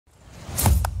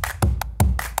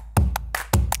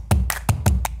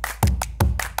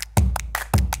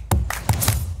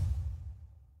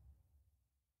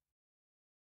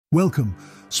Welcome,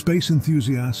 space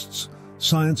enthusiasts,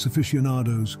 science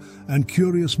aficionados, and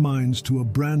curious minds to a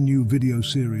brand new video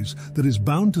series that is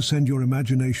bound to send your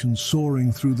imagination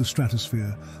soaring through the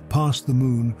stratosphere, past the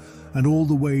moon, and all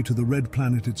the way to the red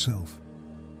planet itself.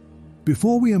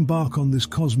 Before we embark on this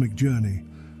cosmic journey,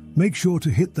 make sure to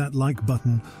hit that like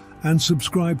button and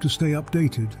subscribe to stay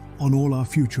updated on all our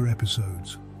future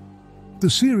episodes. The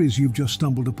series you've just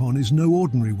stumbled upon is no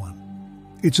ordinary one.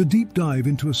 It's a deep dive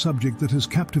into a subject that has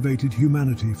captivated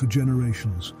humanity for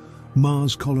generations: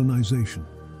 Mars colonization.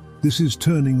 This is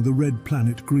turning the red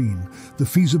planet green, the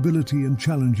feasibility and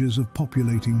challenges of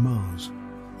populating Mars.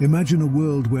 Imagine a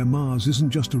world where Mars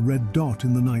isn't just a red dot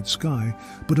in the night sky,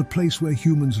 but a place where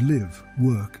humans live,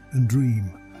 work, and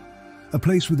dream. A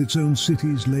place with its own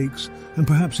cities, lakes, and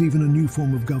perhaps even a new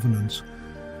form of governance.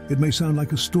 It may sound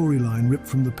like a storyline ripped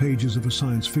from the pages of a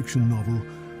science fiction novel,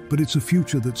 but it's a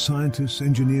future that scientists,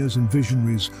 engineers, and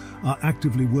visionaries are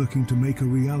actively working to make a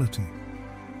reality.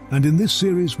 And in this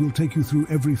series, we'll take you through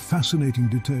every fascinating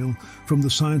detail, from the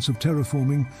science of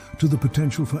terraforming to the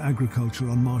potential for agriculture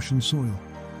on Martian soil.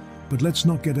 But let's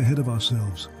not get ahead of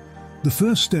ourselves. The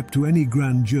first step to any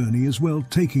grand journey is, well,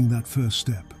 taking that first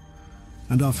step.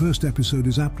 And our first episode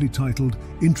is aptly titled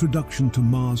Introduction to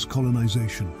Mars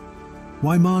Colonization.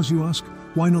 Why Mars, you ask?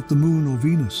 Why not the Moon or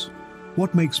Venus?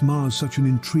 What makes Mars such an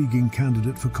intriguing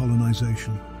candidate for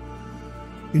colonization?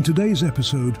 In today's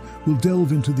episode, we'll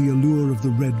delve into the allure of the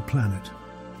red planet.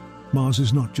 Mars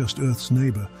is not just Earth's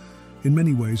neighbor. In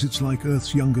many ways, it's like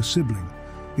Earth's younger sibling.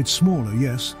 It's smaller,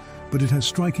 yes, but it has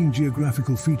striking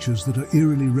geographical features that are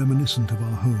eerily reminiscent of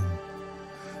our home.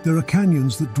 There are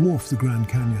canyons that dwarf the Grand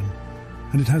Canyon,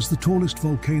 and it has the tallest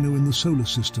volcano in the solar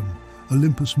system,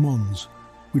 Olympus Mons,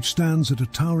 which stands at a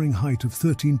towering height of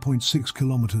 13.6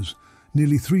 kilometers,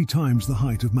 nearly 3 times the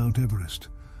height of Mount Everest.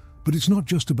 But it's not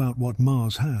just about what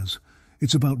Mars has,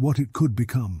 it's about what it could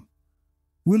become.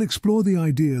 We'll explore the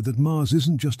idea that Mars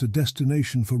isn't just a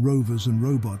destination for rovers and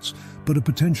robots, but a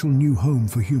potential new home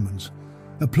for humans,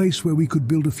 a place where we could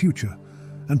build a future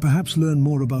and perhaps learn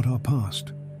more about our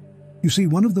past. You see,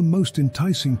 one of the most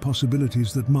enticing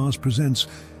possibilities that Mars presents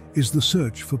is the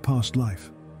search for past life.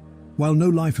 While no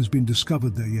life has been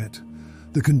discovered there yet,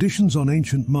 the conditions on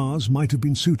ancient Mars might have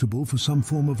been suitable for some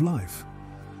form of life.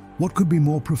 What could be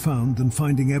more profound than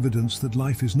finding evidence that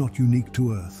life is not unique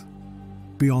to Earth?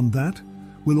 Beyond that,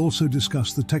 we'll also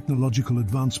discuss the technological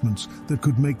advancements that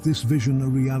could make this vision a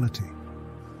reality.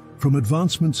 From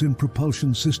advancements in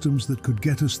propulsion systems that could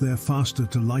get us there faster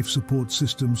to life support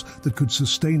systems that could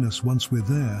sustain us once we're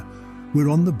there, we're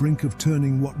on the brink of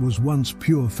turning what was once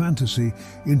pure fantasy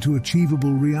into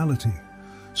achievable reality.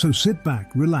 So sit back,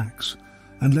 relax,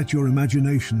 and let your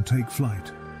imagination take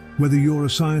flight. Whether you're a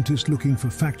scientist looking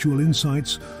for factual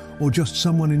insights or just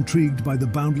someone intrigued by the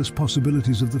boundless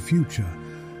possibilities of the future,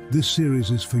 this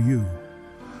series is for you.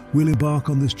 We'll embark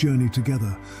on this journey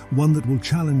together, one that will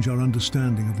challenge our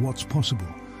understanding of what's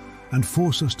possible and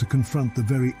force us to confront the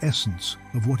very essence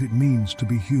of what it means to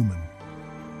be human.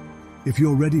 If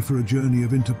you're ready for a journey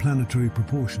of interplanetary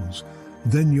proportions,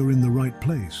 then you're in the right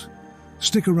place.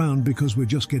 Stick around because we're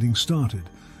just getting started,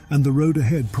 and the road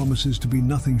ahead promises to be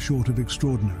nothing short of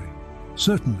extraordinary.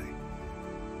 Certainly.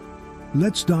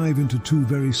 Let's dive into 2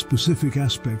 very specific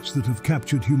aspects that have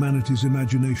captured humanity's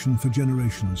imagination for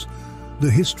generations: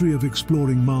 the history of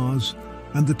exploring Mars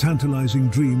and the tantalizing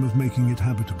dream of making it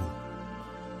habitable.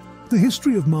 The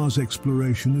history of Mars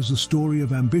exploration is a story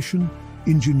of ambition,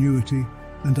 ingenuity,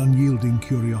 and unyielding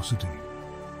curiosity.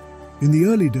 In the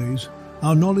early days,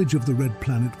 our knowledge of the red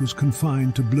planet was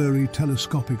confined to blurry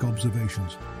telescopic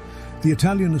observations. The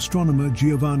Italian astronomer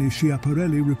Giovanni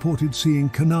Schiaparelli reported seeing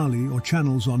canali or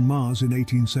channels on Mars in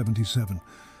 1877.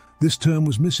 This term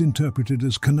was misinterpreted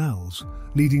as canals,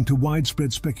 leading to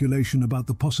widespread speculation about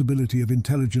the possibility of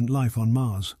intelligent life on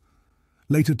Mars.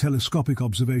 Later telescopic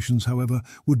observations, however,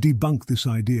 would debunk this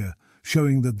idea,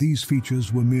 showing that these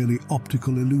features were merely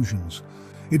optical illusions.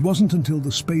 It wasn't until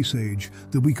the space age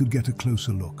that we could get a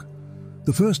closer look.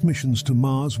 The first missions to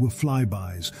Mars were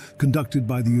flybys, conducted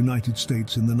by the United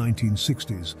States in the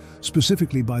 1960s,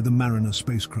 specifically by the Mariner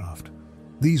spacecraft.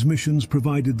 These missions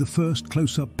provided the first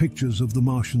close-up pictures of the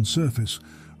Martian surface,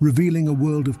 revealing a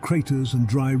world of craters and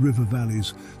dry river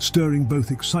valleys, stirring both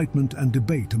excitement and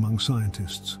debate among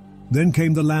scientists. Then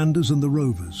came the landers and the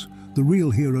rovers, the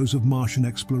real heroes of Martian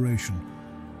exploration.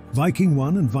 Viking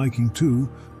 1 and Viking 2,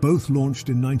 both launched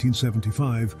in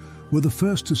 1975, were the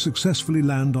first to successfully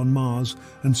land on Mars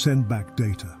and send back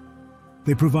data.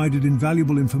 They provided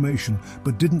invaluable information,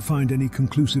 but didn't find any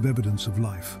conclusive evidence of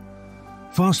life.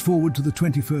 Fast forward to the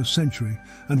 21st century,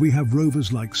 and we have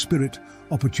rovers like Spirit,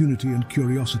 Opportunity and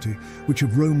Curiosity, which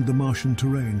have roamed the Martian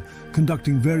terrain,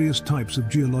 conducting various types of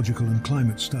geological and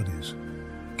climate studies.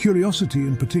 Curiosity,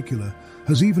 in particular,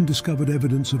 has even discovered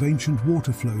evidence of ancient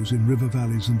water flows in river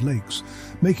valleys and lakes,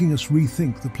 making us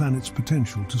rethink the planet's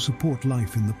potential to support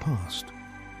life in the past.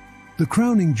 The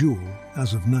crowning jewel,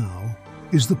 as of now,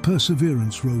 is the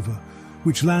Perseverance rover,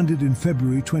 which landed in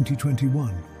February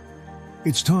 2021.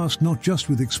 It's tasked not just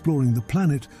with exploring the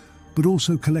planet, but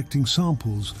also collecting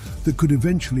samples that could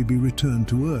eventually be returned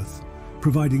to Earth,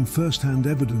 providing first-hand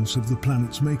evidence of the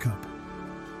planet's makeup.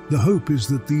 The hope is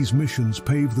that these missions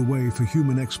pave the way for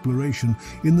human exploration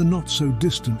in the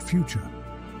not-so-distant future.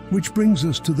 Which brings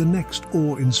us to the next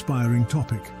awe-inspiring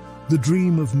topic, the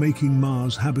dream of making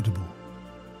Mars habitable.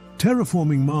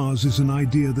 Terraforming Mars is an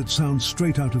idea that sounds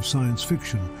straight out of science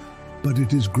fiction, but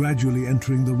it is gradually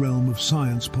entering the realm of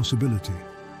science possibility.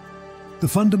 The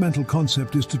fundamental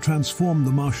concept is to transform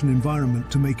the Martian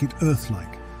environment to make it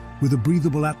Earth-like, with a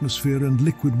breathable atmosphere and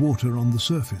liquid water on the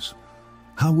surface.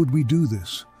 How would we do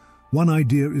this? One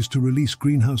idea is to release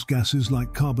greenhouse gases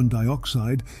like carbon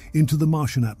dioxide into the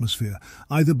Martian atmosphere,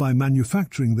 either by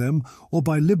manufacturing them or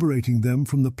by liberating them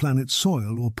from the planet's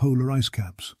soil or polar ice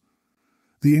caps.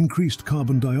 The increased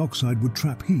carbon dioxide would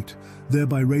trap heat,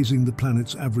 thereby raising the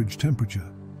planet's average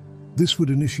temperature. This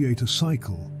would initiate a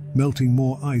cycle, melting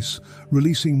more ice,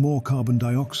 releasing more carbon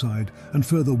dioxide, and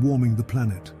further warming the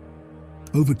planet.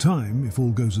 Over time, if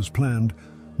all goes as planned,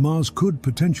 Mars could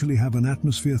potentially have an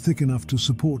atmosphere thick enough to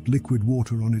support liquid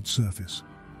water on its surface.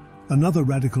 Another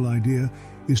radical idea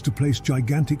is to place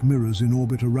gigantic mirrors in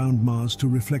orbit around Mars to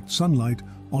reflect sunlight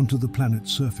onto the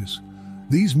planet's surface.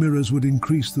 These mirrors would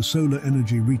increase the solar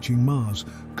energy reaching Mars,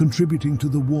 contributing to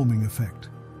the warming effect.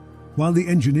 While the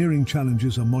engineering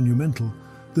challenges are monumental,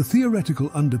 the theoretical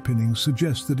underpinnings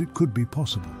suggest that it could be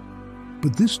possible.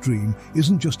 But this dream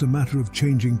isn't just a matter of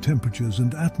changing temperatures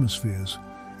and atmospheres.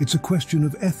 It's a question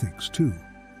of ethics, too.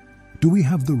 Do we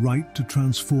have the right to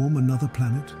transform another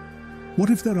planet? What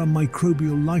if there are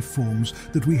microbial life forms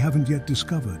that we haven't yet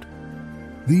discovered?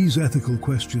 These ethical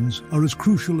questions are as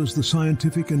crucial as the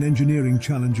scientific and engineering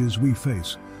challenges we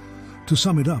face. To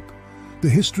sum it up, the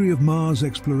history of Mars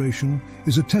exploration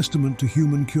is a testament to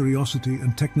human curiosity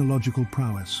and technological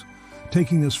prowess,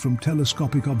 taking us from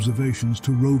telescopic observations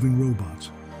to roving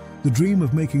robots. The dream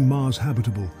of making Mars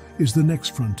habitable is the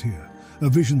next frontier, a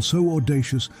vision so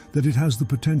audacious that it has the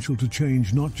potential to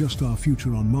change not just our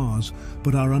future on Mars,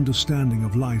 but our understanding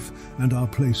of life and our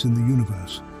place in the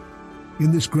universe.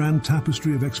 In this grand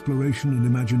tapestry of exploration and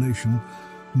imagination,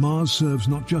 Mars serves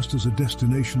not just as a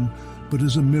destination, but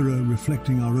as a mirror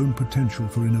reflecting our own potential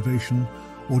for innovation,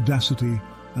 audacity,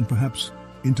 and perhaps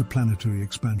interplanetary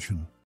expansion.